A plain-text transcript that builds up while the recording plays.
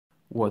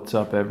What's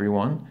up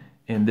everyone?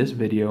 In this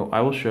video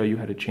I will show you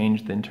how to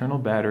change the internal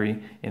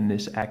battery in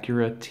this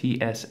Acura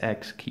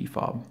TSX key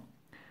fob.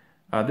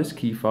 This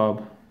key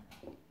fob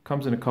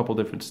comes in a couple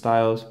different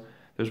styles.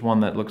 There's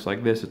one that looks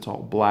like this, it's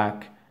all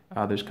black.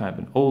 There's kind of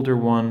an older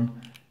one.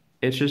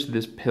 It's just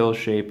this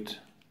pill-shaped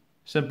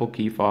simple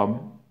key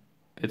fob.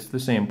 It's the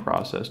same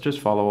process, just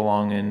follow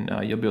along and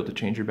you'll be able to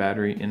change your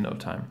battery in no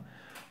time.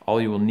 All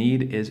you will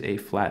need is a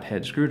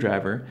flathead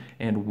screwdriver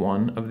and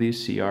one of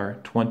these CR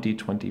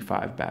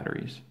 2025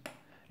 batteries.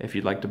 If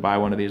you'd like to buy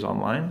one of these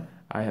online,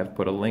 I have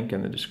put a link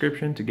in the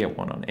description to get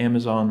one on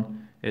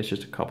Amazon. It's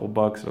just a couple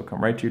bucks, it'll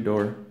come right to your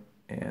door,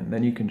 and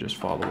then you can just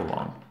follow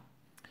along.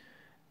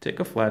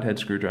 Take a flathead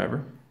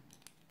screwdriver,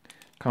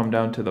 come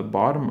down to the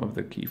bottom of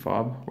the key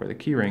fob where the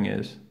key ring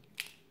is,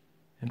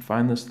 and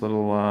find this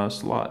little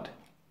slot.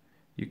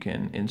 You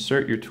can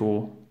insert your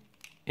tool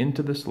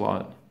into the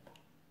slot,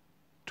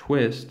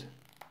 twist,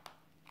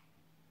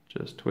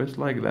 just twist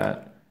like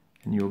that,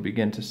 and you will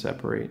begin to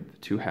separate the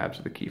two halves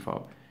of the key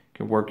fob. You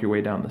can work your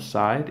way down the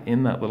side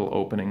in that little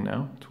opening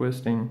now,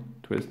 twisting,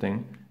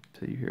 twisting,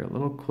 until you hear a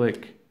little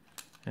click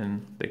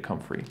and they come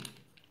free.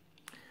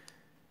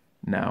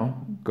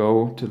 Now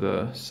go to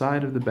the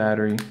side of the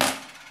battery.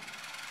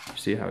 You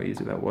see how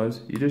easy that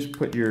was? You just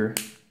put your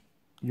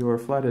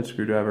flathead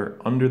screwdriver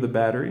under the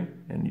battery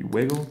and you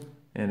wiggle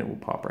and it will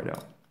pop right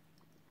out.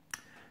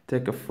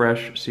 Take a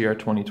fresh CR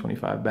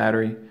 2025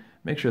 battery,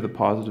 make sure the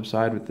positive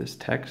side with this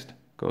text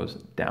goes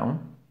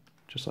down,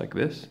 just like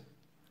this.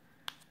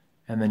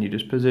 And then you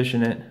just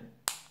position it,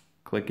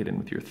 click it in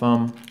with your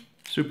thumb,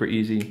 super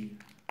easy.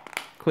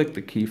 Click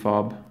the key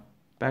fob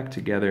back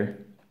together,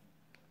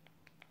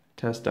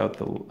 test out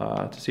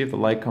to see if the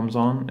light comes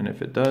on, and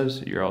if it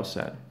does, you're all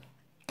set.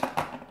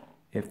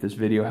 If this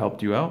video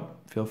helped you out,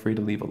 feel free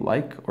to leave a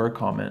like or a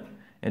comment.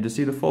 And to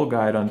see the full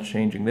guide on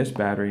changing this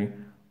battery,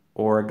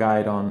 or a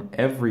guide on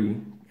every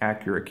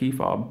Acura key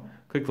fob,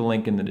 click the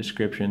link in the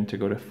description to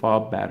go to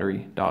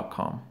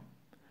fobbattery.com.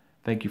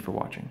 Thank you for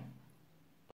watching.